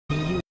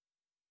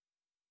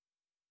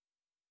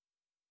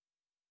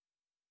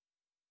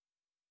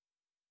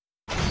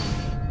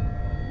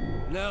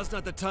Now's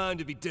not the time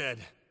to be dead.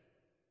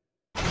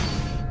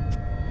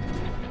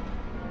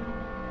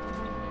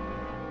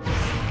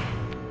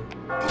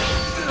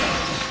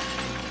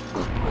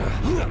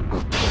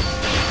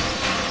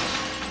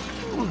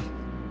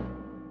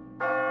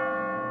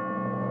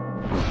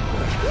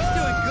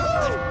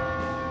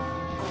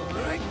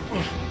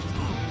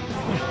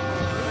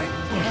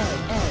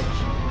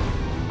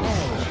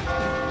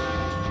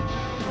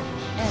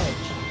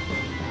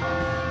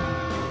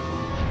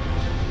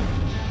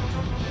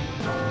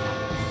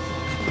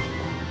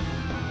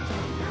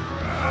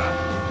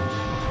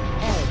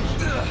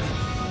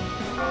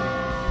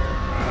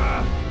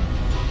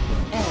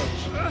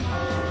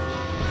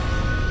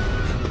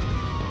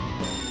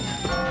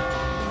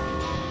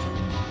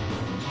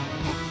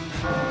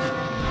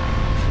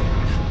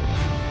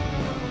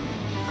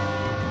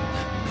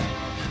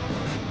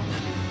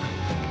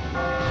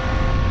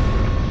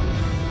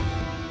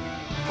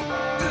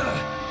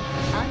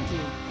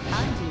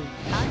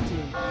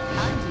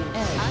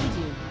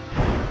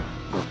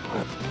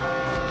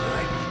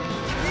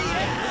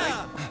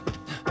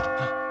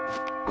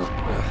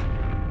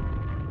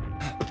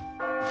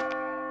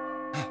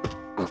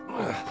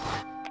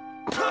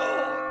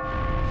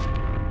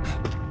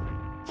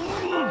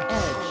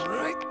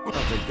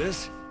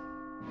 This?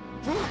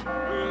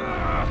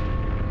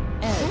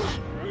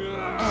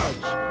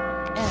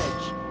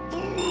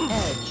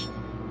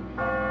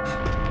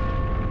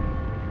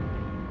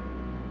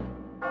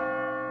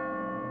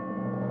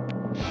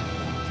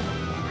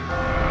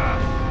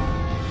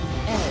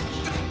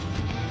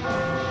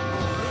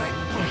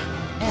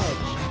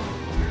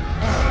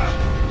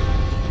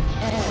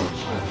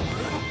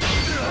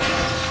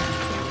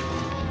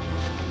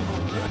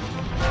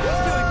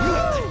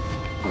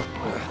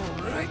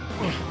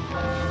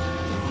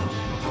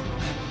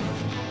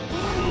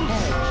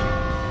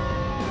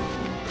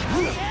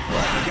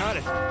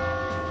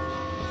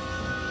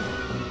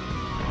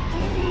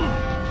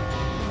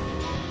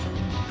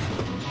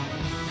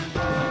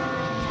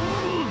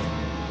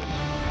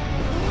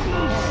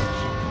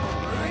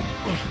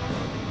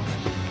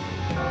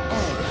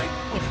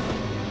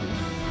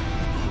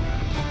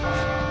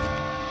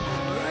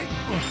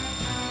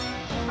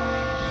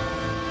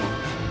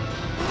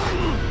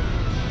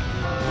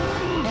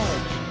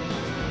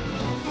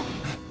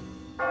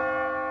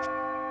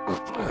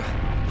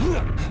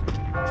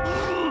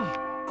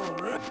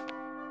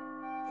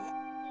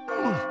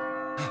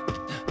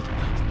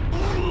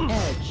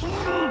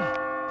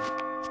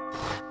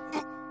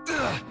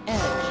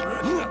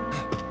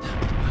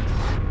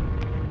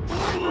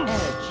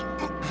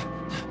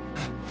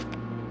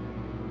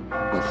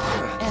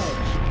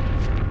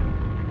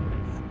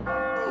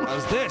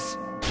 How's this?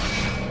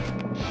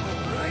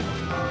 Alright.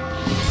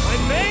 I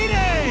made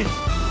it!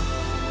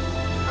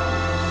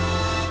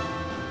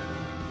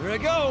 Here I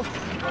go!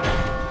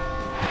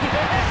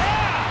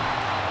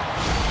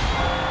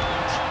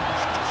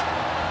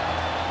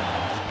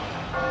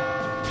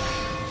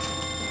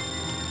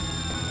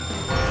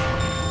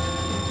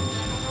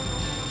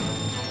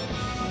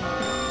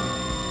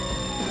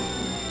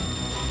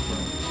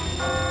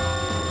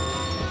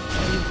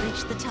 You've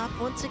reached the top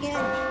once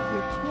again.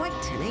 You're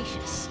quite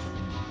tenacious.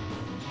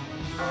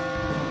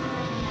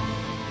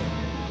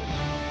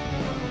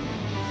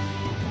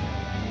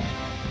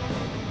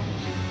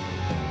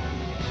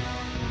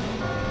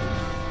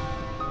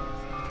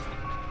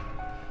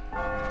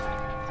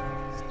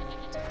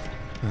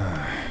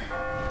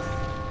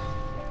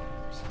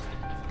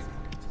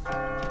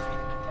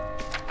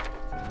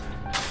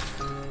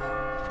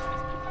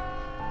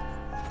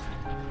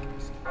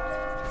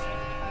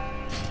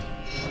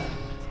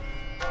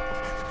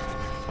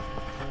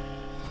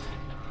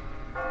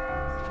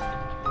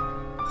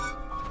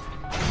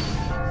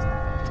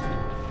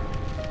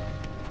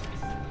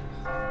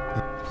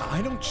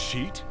 I don't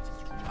cheat.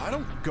 I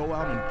don't go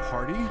out and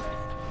party.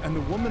 And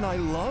the woman I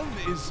love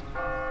is...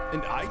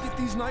 And I get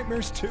these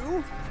nightmares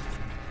too?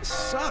 This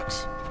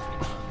sucks.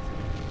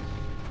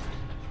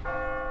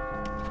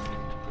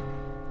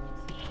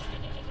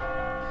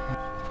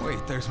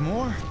 Wait, there's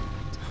more?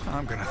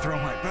 I'm gonna throw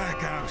my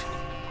back out.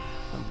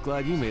 I'm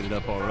glad you made it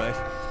up all right.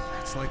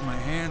 It's like my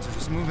hands are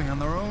just moving on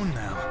their own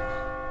now.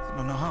 I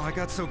don't know how I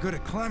got so good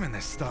at climbing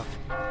this stuff.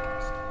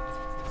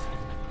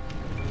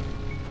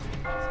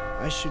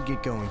 I should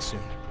get going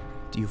soon.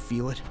 Do you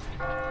feel it?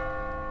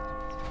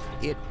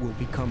 It will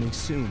be coming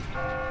soon.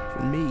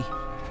 For me,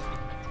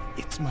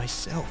 it's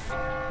myself.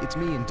 It's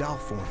me in doll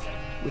form,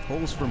 with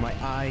holes for my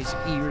eyes,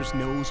 ears,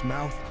 nose,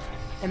 mouth.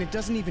 And it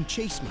doesn't even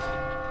chase me.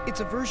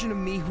 It's a version of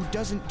me who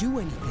doesn't do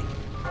anything,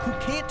 who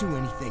can't do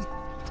anything.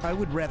 I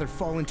would rather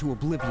fall into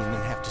oblivion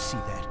than have to see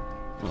that.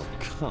 Oh,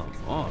 come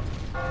on.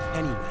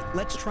 Anyway,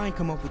 let's try and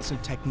come up with some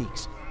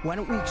techniques. Why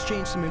don't we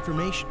exchange some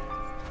information?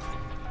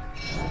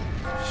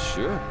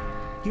 Sure.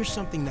 Here's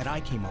something that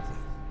I came up with.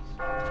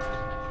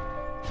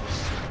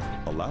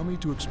 Allow me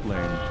to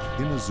explain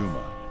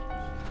Inazuma.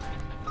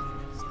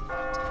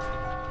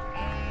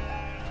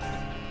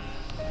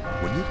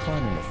 When you're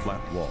climbing a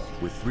flat wall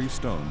with 3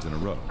 stones in a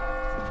row,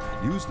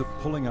 use the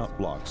pulling out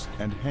blocks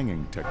and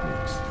hanging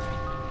techniques.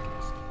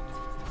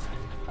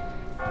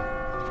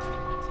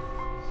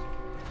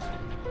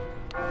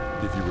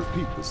 If you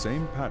repeat the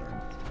same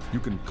pattern, you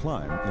can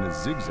climb in a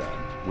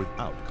zigzag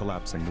without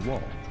collapsing the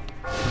wall.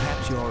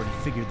 Perhaps you already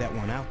figured that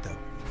one out, though.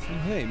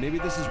 Hey, maybe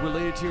this is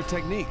related to your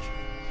technique.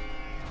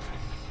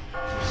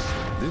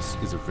 This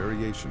is a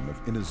variation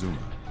of Inazuma.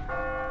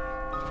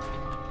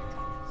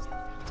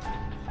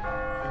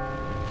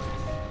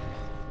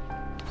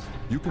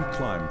 You can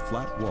climb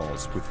flat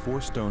walls with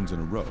 4 stones in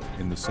a row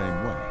in the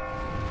same way.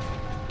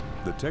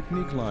 The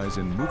technique lies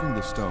in moving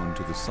the stone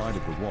to the side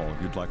of the wall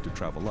you'd like to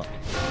travel up.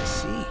 I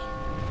see.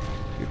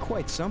 You're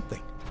quite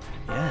something.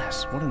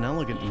 Yes, what an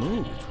elegant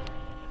move.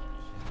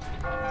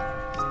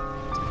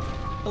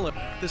 Hello,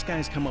 this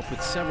guy's come up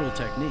with several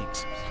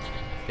techniques.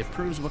 It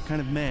proves what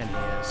kind of man he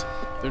is.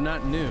 They're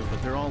not new,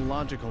 but they're all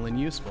logical and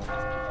useful.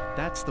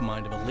 That's the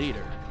mind of a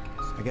leader.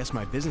 I guess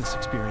my business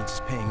experience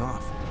is paying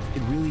off.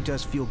 It really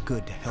does feel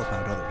good to help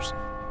out others.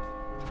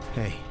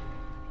 Hey.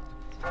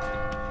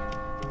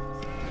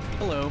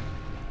 Hello.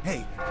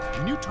 Hey,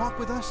 can you talk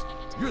with us?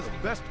 You're the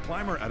best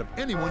climber out of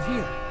anyone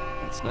here.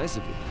 That's nice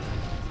of you.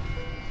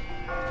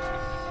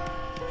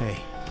 Hey.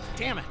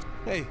 Damn it!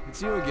 Hey,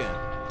 it's you again.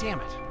 Damn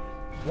it!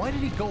 Why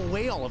did he go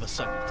away all of a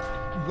sudden?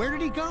 Where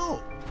did he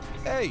go?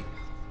 Hey!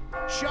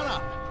 Shut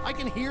up! I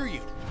can hear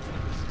you.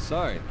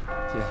 Sorry.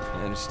 Yeah,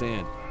 I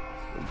understand.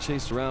 I'm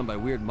chased around by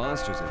weird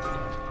monsters every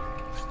night.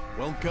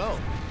 Well, go.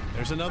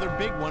 There's another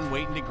big one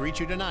waiting to greet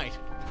you tonight.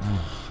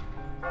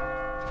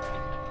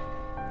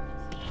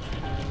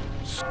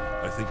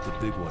 I think the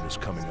big one is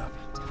coming up.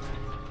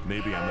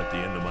 Maybe I'm at the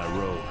end of my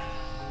road.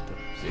 The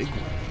big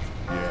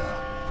one? Yeah.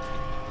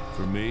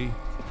 For me,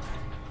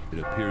 it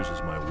appears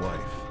as my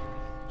wife,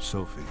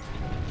 Sophie.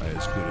 I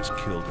as good as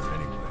killed her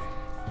anyway.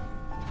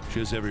 She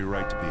has every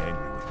right to be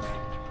angry with me.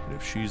 And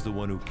if she's the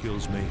one who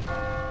kills me,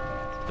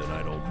 then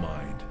I don't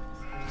mind.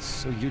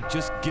 So you're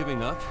just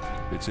giving up?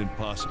 It's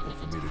impossible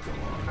for me to go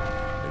on.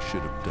 I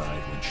should have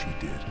died when she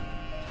did.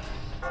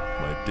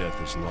 My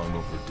death is long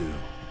overdue.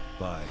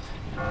 Bye.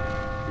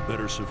 You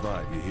better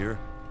survive, you hear?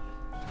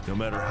 No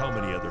matter how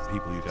many other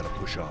people you gotta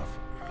push off.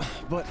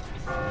 But...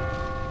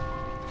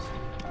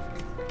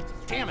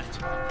 Damn it!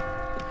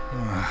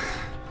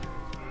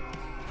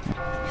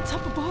 It's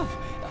up above.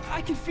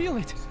 I can feel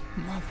it.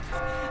 Mother,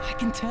 I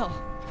can tell.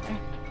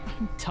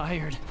 I'm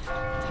tired.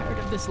 Tired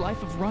of this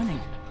life of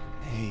running.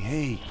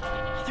 Hey.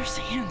 Mother's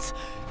hands.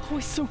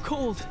 Always so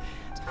cold.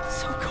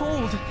 So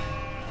cold.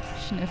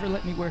 She never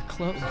let me wear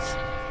clothes.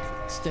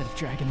 Instead of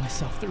dragging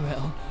myself through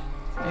hell,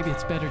 maybe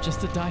it's better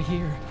just to die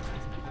here.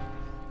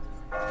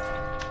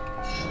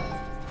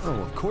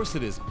 Oh, of course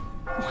it isn't.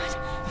 What?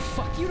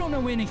 Fuck, you don't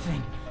know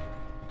anything.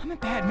 I'm a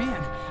bad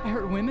man. I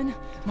hurt women,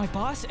 my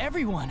boss,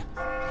 everyone.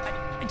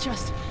 I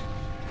just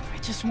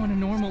want a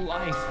normal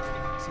life.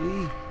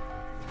 See?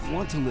 You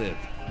want to live.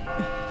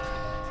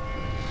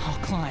 I'll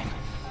climb.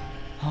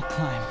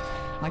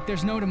 Like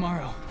there's no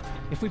tomorrow.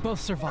 If we both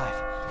survive,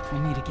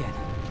 we'll meet again.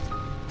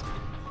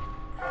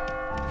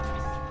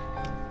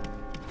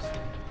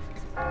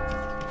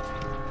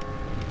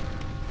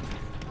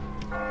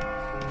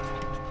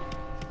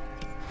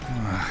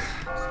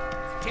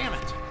 Damn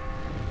it!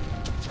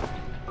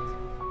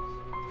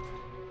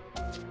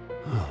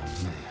 Oh,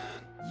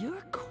 man.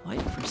 You're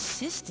quite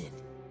persistent.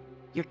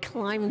 Your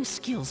climbing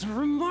skills are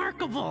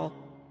remarkable.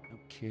 I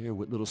don't care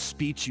what little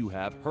speech you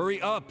have.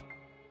 Hurry up!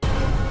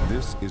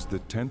 This is the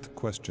 10th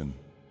question.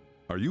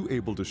 Are you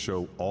able to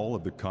show all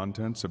of the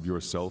contents of your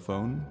cell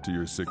phone to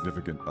your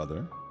significant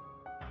other?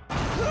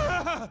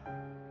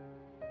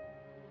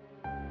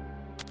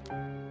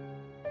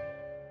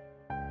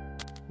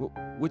 Well,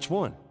 which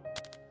one?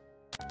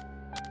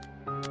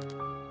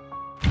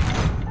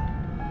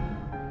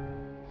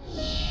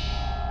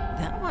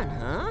 That one,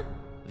 huh?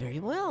 Very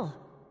well.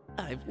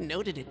 I've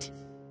noted it.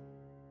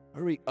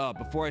 Hurry up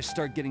before I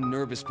start getting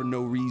nervous for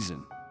no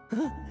reason.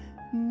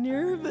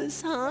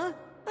 Nervous, huh?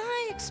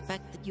 I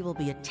expect that you will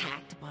be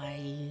attacked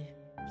by...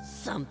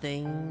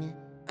 something.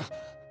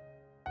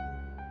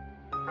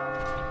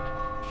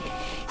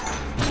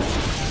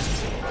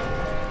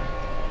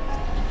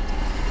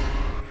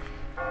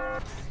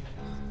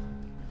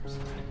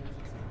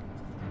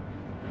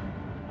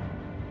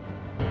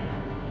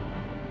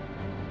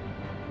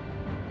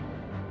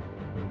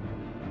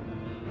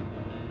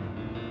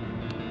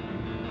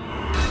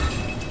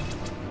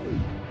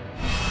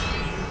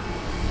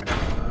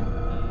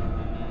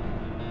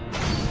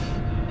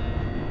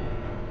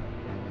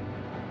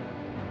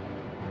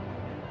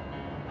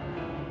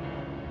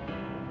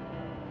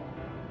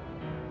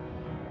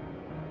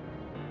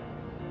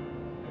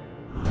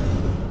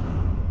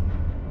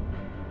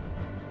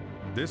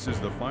 This is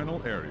the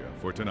final area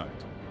for tonight.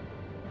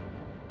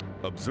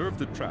 Observe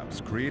the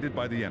traps created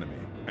by the enemy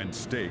and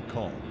stay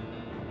calm.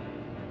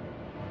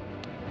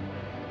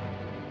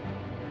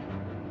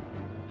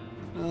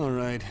 All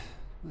right,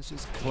 let's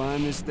just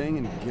climb this thing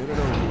and get it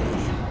over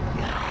with.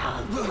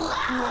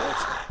 What?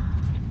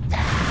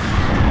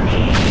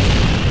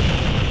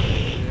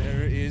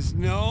 There is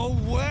no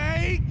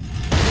way!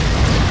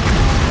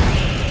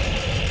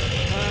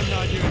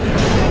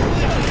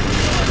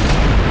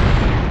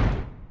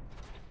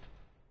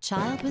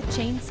 child with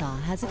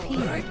chainsaw has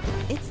appeared.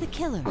 It's the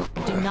killer.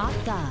 Do not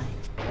die.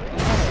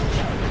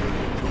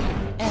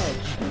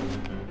 Edge.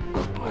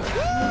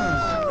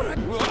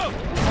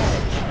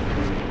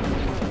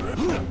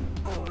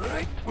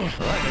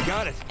 Alright, I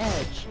got it.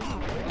 Edge.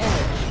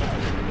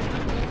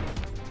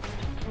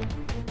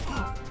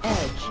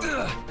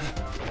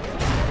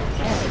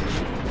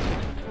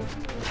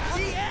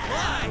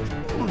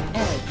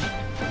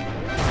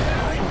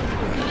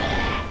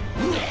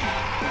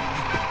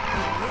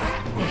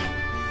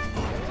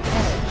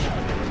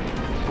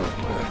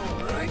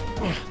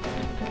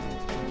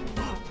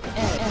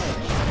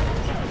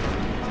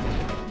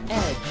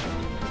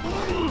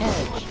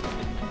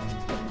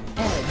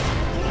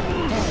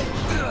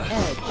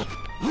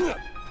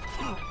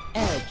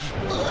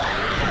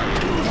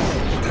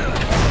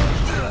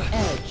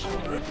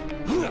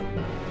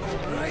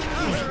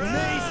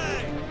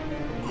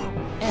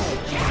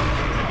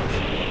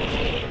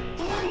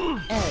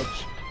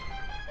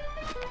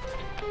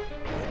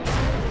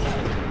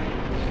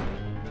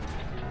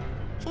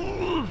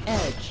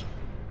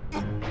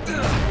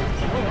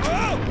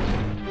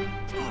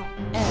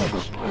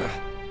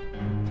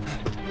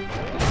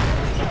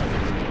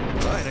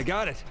 Alright, I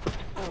got it.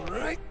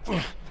 Alright.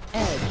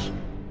 Edge.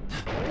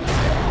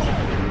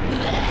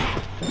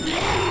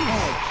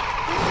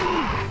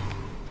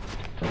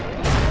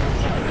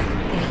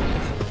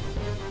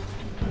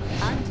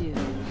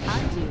 Undo.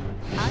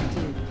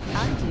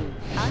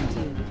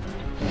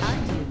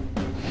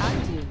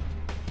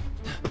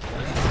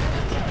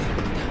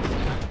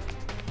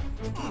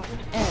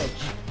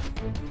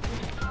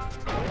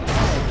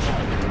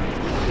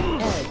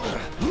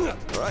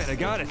 Alright, I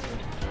got it.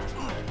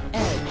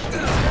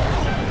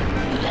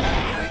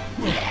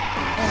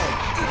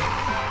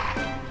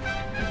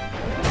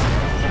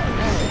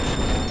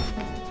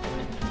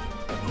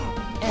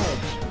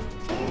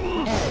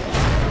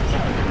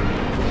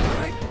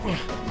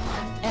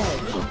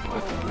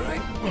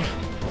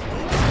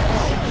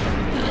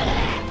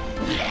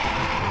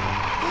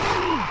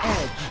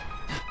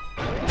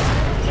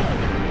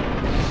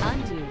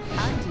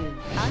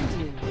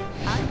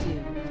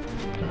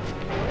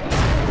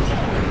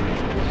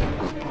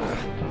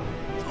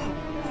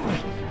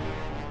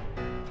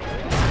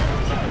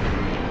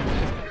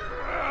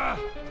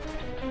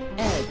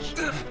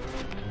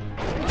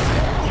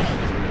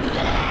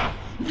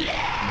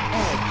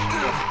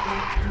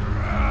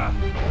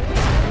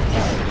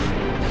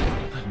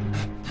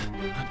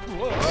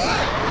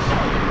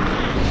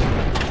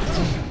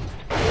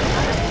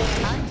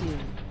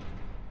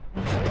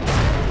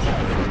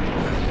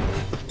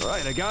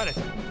 Alright, I got it.